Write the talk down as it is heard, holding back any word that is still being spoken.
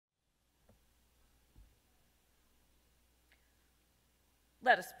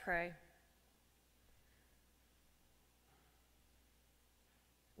Let us pray.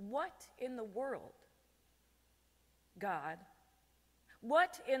 What in the world, God,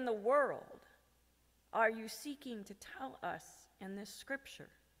 what in the world are you seeking to tell us in this scripture?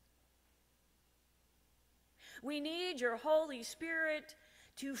 We need your Holy Spirit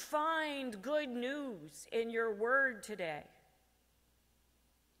to find good news in your word today.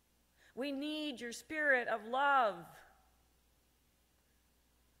 We need your spirit of love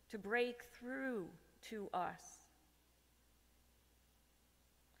to break through to us.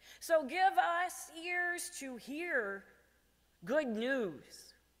 So give us ears to hear good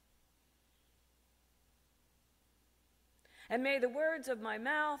news. And may the words of my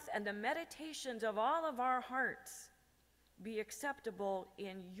mouth and the meditations of all of our hearts be acceptable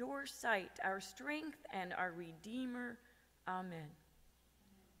in your sight, our strength and our Redeemer. Amen.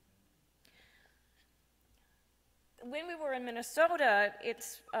 When we were in Minnesota,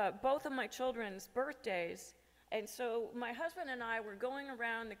 it's both of my children's birthdays, and so my husband and I were going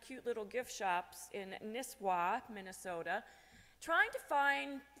around the cute little gift shops in Nisswa, Minnesota, trying to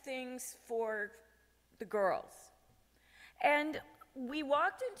find things for the girls. And we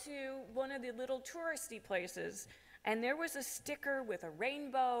walked into one of the little touristy places, and there was a sticker with a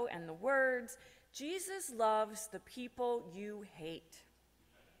rainbow and the words, "Jesus loves the people you hate."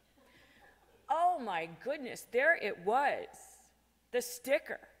 Oh my goodness, there it was, the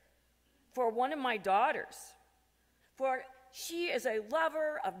sticker for one of my daughters. For she is a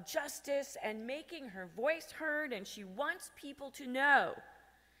lover of justice and making her voice heard, and she wants people to know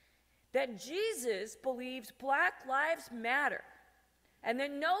that Jesus believes Black lives matter, and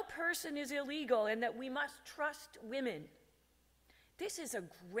that no person is illegal, and that we must trust women. This is a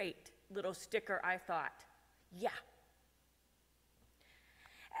great little sticker, I thought. Yeah.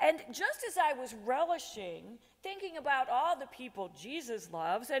 And just as I was relishing, thinking about all the people Jesus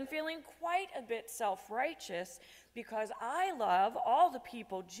loves, and feeling quite a bit self-righteous because I love all the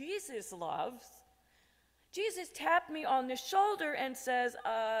people Jesus loves, Jesus tapped me on the shoulder and says,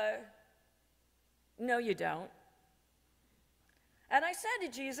 no, you don't. And I said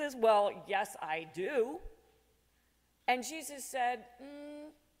to Jesus, well, yes, I do. And Jesus said,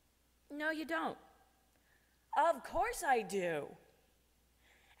 no, you don't. Of course I do.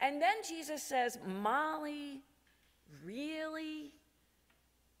 And then Jesus says, Molly, really?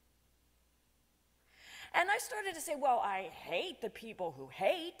 And I started to say, well, I hate the people who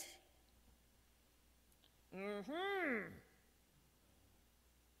hate.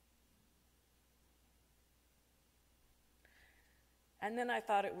 And then I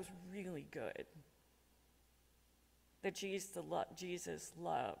thought it was really good that Jesus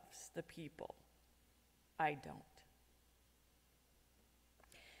loves the people I don't.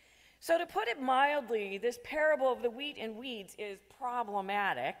 So to put it mildly, this parable of the wheat and weeds is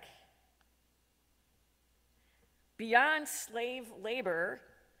problematic. Beyond slave labor,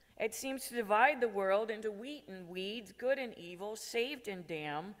 it seems to divide the world into wheat and weeds, good and evil, saved and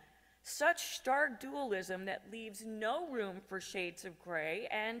damned, such stark dualism that leaves no room for shades of gray,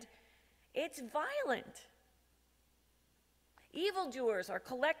 and it's violent. Evildoers are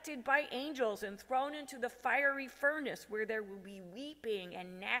collected by angels and thrown into the fiery furnace where there will be weeping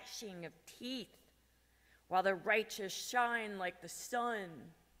and gnashing of teeth, while the righteous shine like the sun.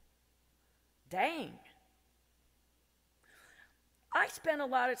 Dang. I spent a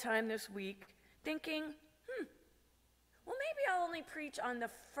lot of time this week thinking, well, maybe I'll only preach on the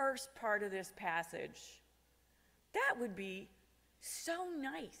first part of this passage. That would be so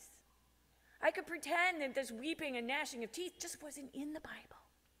nice. I could pretend that this weeping and gnashing of teeth just wasn't in the Bible.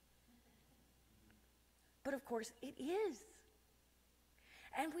 But of course it is.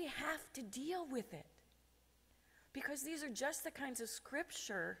 And we have to deal with it. Because these are just the kinds of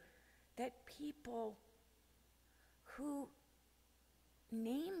scripture that people who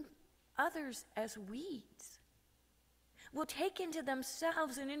name others as weeds will take into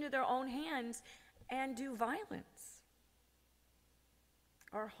themselves and into their own hands and do violence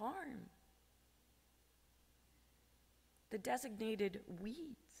or harm. The designated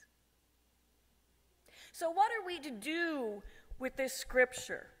weeds. So what are we to do with this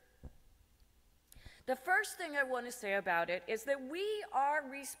scripture? The first thing I want to say about it is that we are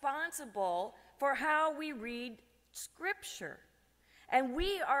responsible for how we read scripture. And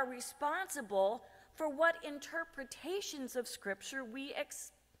we are responsible for what interpretations of scripture we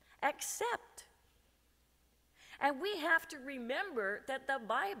accept. And we have to remember that the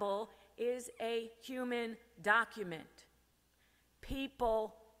Bible is a human document.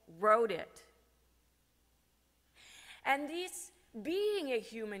 People wrote it. And this being a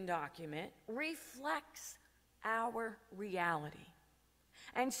human document reflects our reality.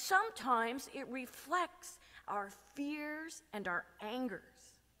 And sometimes it reflects our fears and our angers.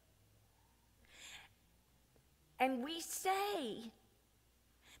 And we say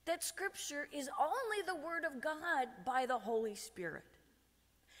that Scripture is only the Word of God by the Holy Spirit.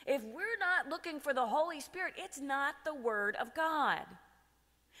 If we're not looking for the Holy Spirit, it's not the Word of God.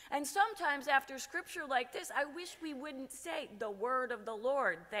 And sometimes after Scripture like this, I wish we wouldn't say the Word of the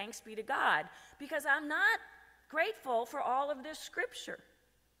Lord, thanks be to God, because I'm not grateful for all of this Scripture.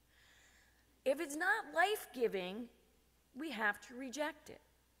 If it's not life-giving, we have to reject it.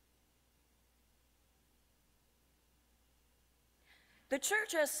 The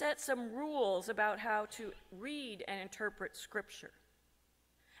church has set some rules about how to read and interpret Scripture.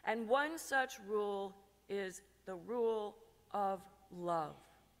 And one such rule is the rule of love.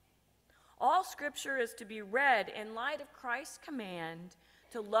 All Scripture is to be read in light of Christ's command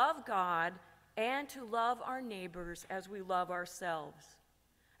to love God and to love our neighbors as we love ourselves.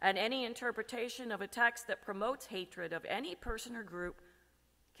 And any interpretation of a text that promotes hatred of any person or group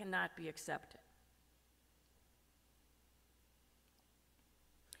cannot be accepted.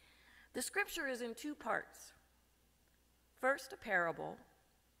 The Scripture is in two parts. First, a parable,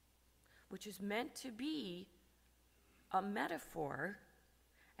 which is meant to be a metaphor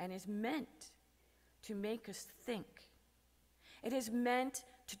and is meant to make us think. It is meant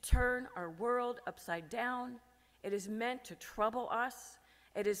to turn our world upside down. It is meant to trouble us.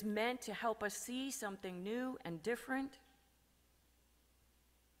 It is meant to help us see something new and different.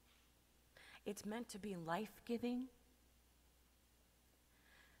 It's meant to be life-giving.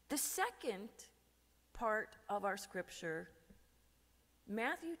 The second part of our Scripture,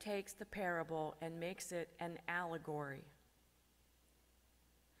 Matthew takes the parable and makes it an allegory.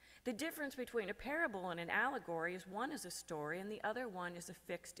 The difference between a parable and an allegory is one is a story and the other one is a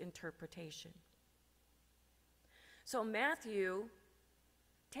fixed interpretation. So Matthew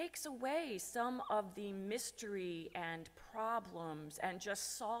takes away some of the mystery and problems and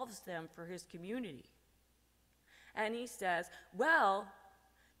just solves them for his community. And he says, well,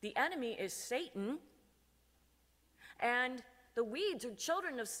 the enemy is Satan, and the weeds are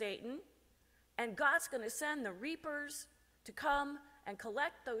children of Satan, and God's going to send the reapers to come and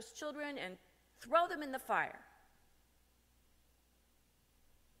collect those children and throw them in the fire.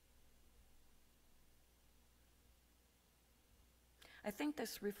 I think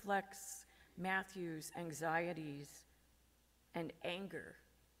this reflects Matthew's anxieties and anger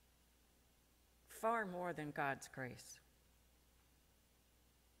far more than God's grace.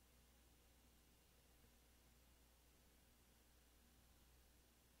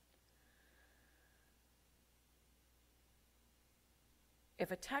 If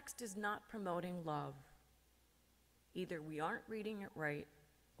a text is not promoting love, either we aren't reading it right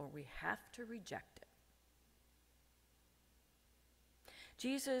or we have to reject it.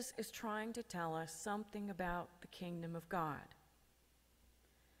 Jesus is trying to tell us something about the kingdom of God.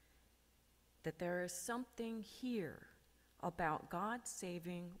 That there is something here about God's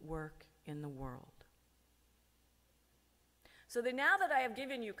saving work in the world. So that now that I have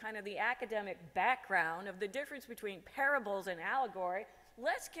given you kind of the academic background of the difference between parables and allegory,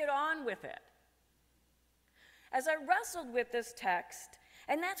 let's get on with it. As I wrestled with this text,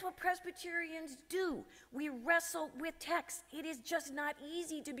 and that's what Presbyterians do. We wrestle with text. It is just not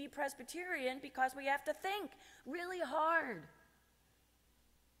easy to be Presbyterian because we have to think really hard.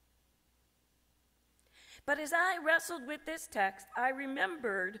 But as I wrestled with this text, I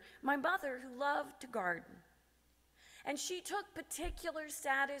remembered my mother who loved to garden. And she took particular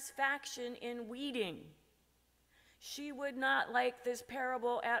satisfaction in weeding. She would not like this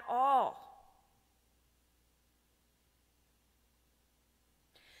parable at all.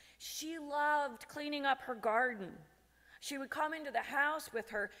 She loved cleaning up her garden. She would come into the house with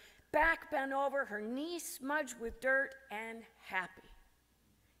her back bent over, her knees smudged with dirt, and happy.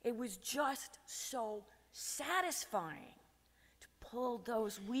 It was just so satisfying to pull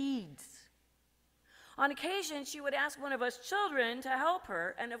those weeds. On occasion, she would ask one of us children to help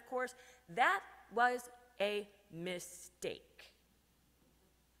her, and of course, that was a mistake.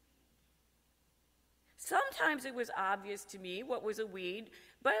 Sometimes it was obvious to me what was a weed,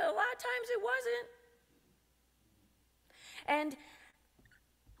 but a lot of times it wasn't. And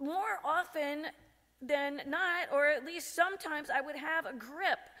more often than not, or at least sometimes, I would have a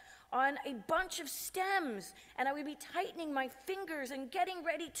grip on a bunch of stems, and I would be tightening my fingers and getting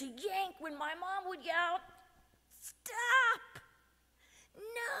ready to yank when my mom would yell, "Stop!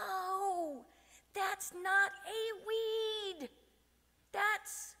 No! That's not a weed!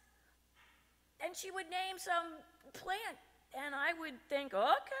 That's..." And she would name some plant, and I would think,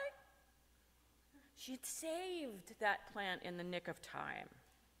 okay. She'd saved that plant in the nick of time.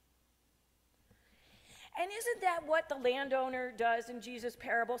 And isn't that what the landowner does in Jesus'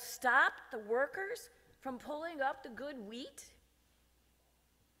 parable? Stop the workers from pulling up the good wheat?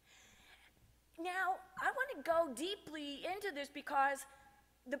 Now, I want to go deeply into this because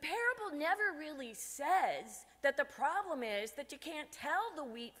the parable never really says that the problem is that you can't tell the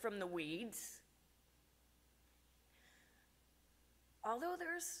wheat from the weeds. Although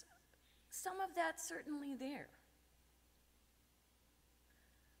there's some of that certainly there.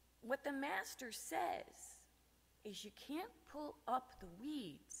 What the master says is you can't pull up the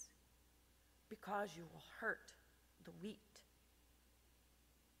weeds because you will hurt the wheat.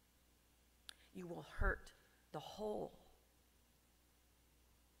 You will hurt the whole.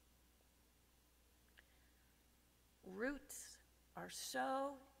 Roots are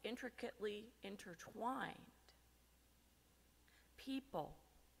so intricately intertwined. People,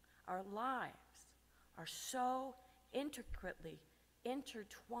 our lives, are so intricately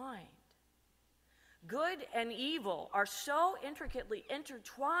intertwined. Good and evil are so intricately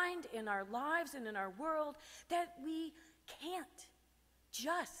intertwined in our lives and in our world that we can't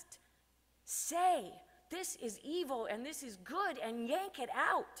just say this is evil and this is good and yank it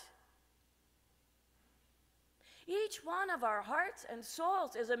out. Each one of our hearts and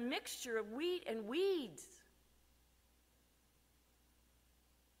souls is a mixture of wheat and weeds.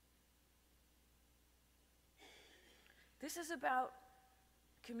 This is about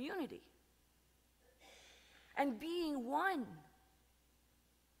community and being one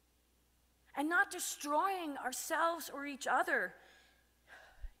and not destroying ourselves or each other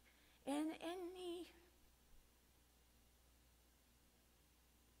in any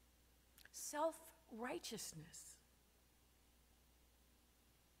self-righteousness.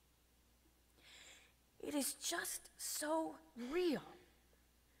 It is just so real.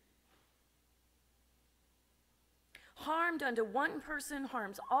 Harmed unto one person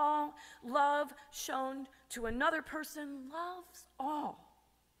harms all. Love shown to another person loves all.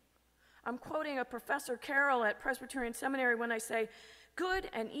 I'm quoting a Professor Carroll at Presbyterian Seminary when I say, good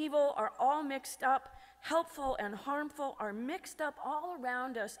and evil are all mixed up. Helpful and harmful are mixed up all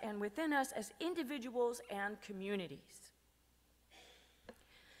around us and within us as individuals and communities.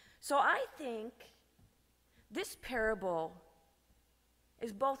 So I think this parable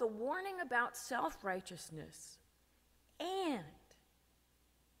is both a warning about self-righteousness and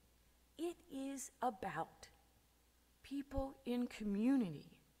it is about people in community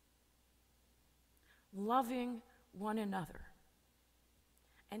loving one another.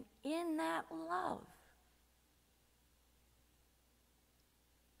 And in that love,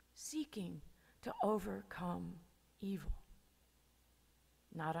 seeking to overcome evil.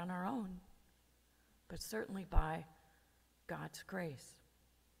 Not on our own, but certainly by God's grace.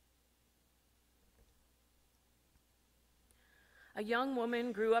 A young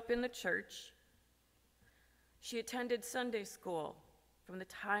woman grew up in the church. She attended Sunday school from the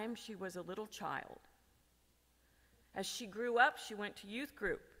time she was a little child. As she grew up, she went to youth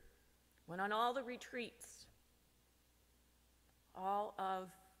group, went on all the retreats, all of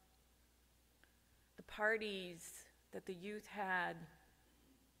the parties that the youth had.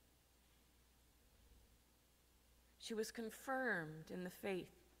 She was confirmed in the faith.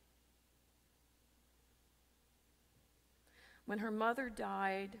 When her mother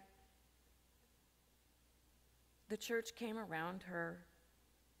died, the church came around her.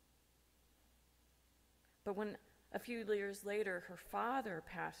 But when a few years later her father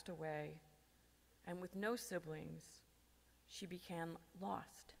passed away, and with no siblings, she became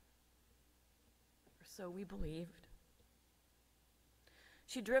lost. Or so we believed.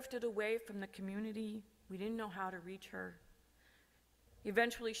 She drifted away from the community. We didn't know how to reach her.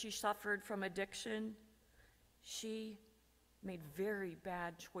 Eventually, she suffered from addiction. She made very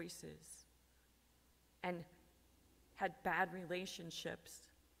bad choices and had bad relationships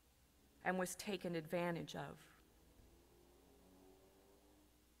and was taken advantage of.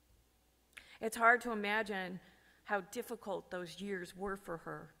 It's hard to imagine how difficult those years were for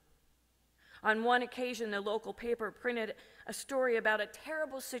her. On one occasion, the local paper printed a story about a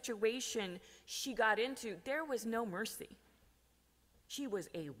terrible situation she got into. There was no mercy. She was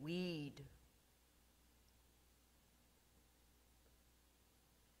a weed.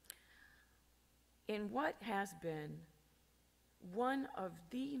 In what has been one of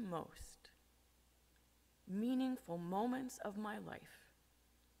the most meaningful moments of my life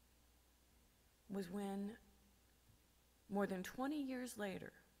was when, more than 20 years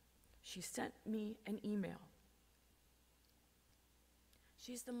later, she sent me an email.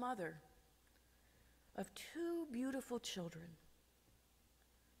 She's the mother of 2 beautiful children.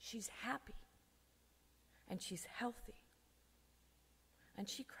 She's happy. and she's healthy. And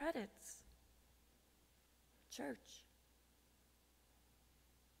she credits church,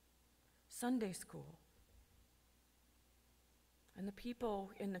 Sunday school, and the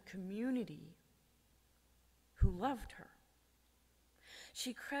people in the community who loved her.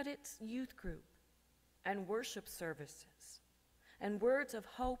 She credits youth group and worship services and words of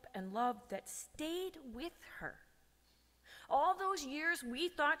hope and love that stayed with her. All those years we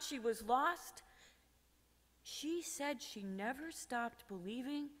thought she was lost, she said she never stopped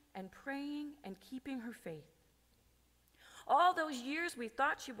believing and praying and keeping her faith. All those years we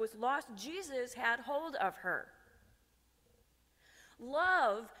thought she was lost, Jesus had hold of her.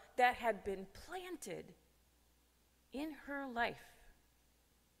 Love that had been planted in her life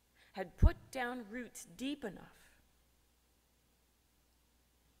had put down roots deep enough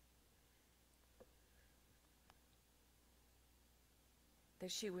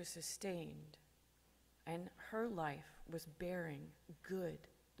that she was sustained, and her life was bearing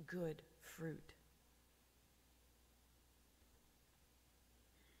good fruit.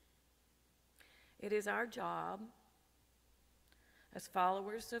 It is our job as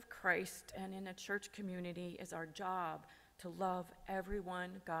followers of Christ and in a church community, is our job to love everyone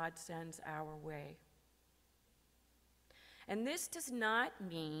God sends our way. And this does not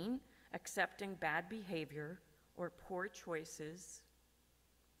mean accepting bad behavior or poor choices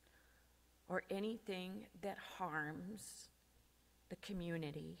or anything that harms the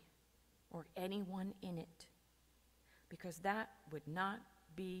community or anyone in it, because that would not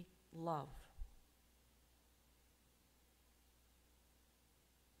be love.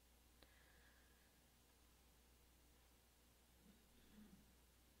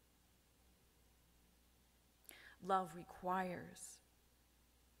 Love requires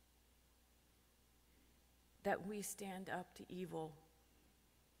that we stand up to evil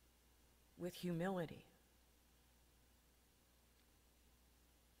with humility.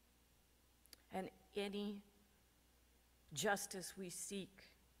 And any justice we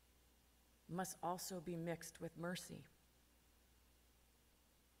seek must also be mixed with mercy.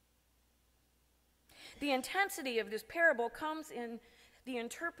 The intensity of this parable comes in the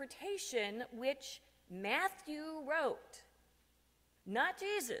interpretation which Matthew wrote, not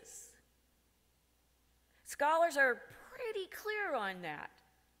Jesus. Scholars are pretty clear on that.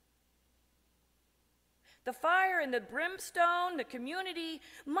 The fire and the brimstone, the community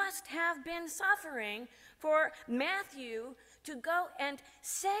must have been suffering for Matthew to go and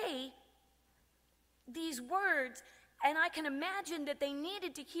say these words, and I can imagine that they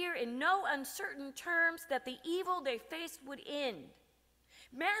needed to hear in no uncertain terms that the evil they faced would end.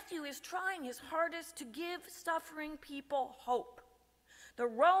 Matthew is trying his hardest to give suffering people hope. The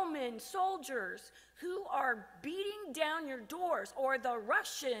Roman soldiers who are beating down your doors, or the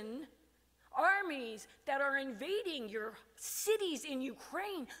Russian armies that are invading your cities in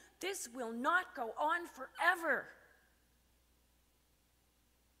Ukraine, this will not go on forever.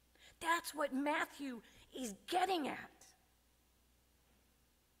 That's what Matthew is getting at.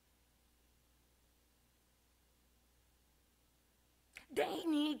 They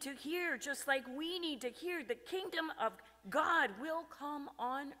need to hear, just like we need to hear, the kingdom of God will come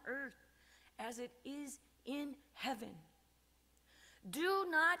on earth as it is in heaven. Do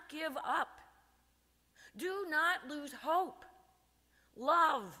not give up. Do not lose hope.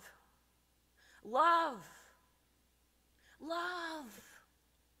 Love. Love. Love.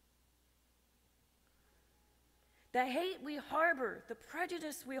 The hate we harbor, the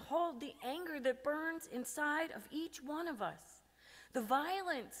prejudice we hold, the anger that burns inside of each one of us, the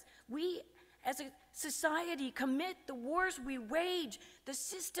violence we as a society commit, the wars we wage, the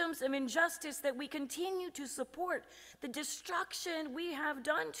systems of injustice that we continue to support, the destruction we have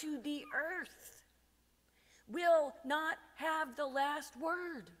done to the earth will not have the last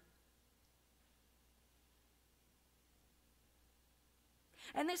word.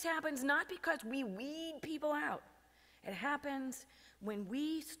 And this happens not because we weed people out. It happens when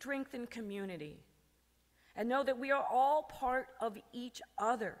we strengthen community and know that we are all part of each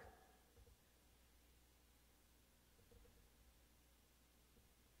other.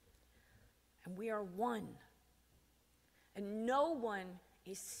 And we are one. And no one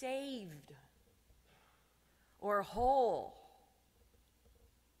is saved or whole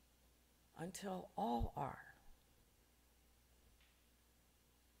until all are.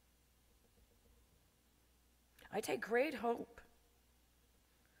 I take great hope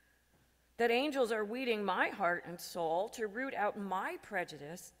that angels are weeding my heart and soul to root out my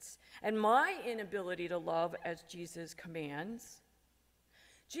prejudices and my inability to love as Jesus commands.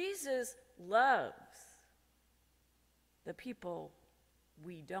 Jesus loves the people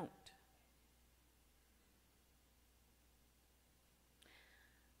we don't.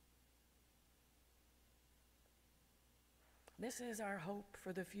 This is our hope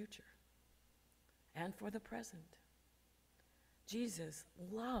for the future and for the present. Jesus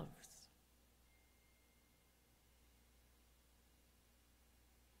loves.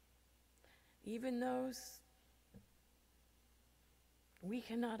 Even those we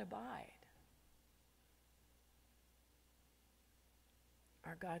cannot abide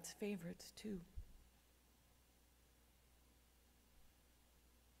are God's favorites too.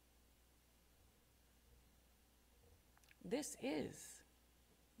 This is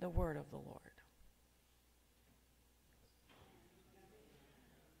the word of the Lord.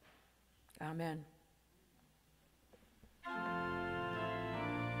 Amen.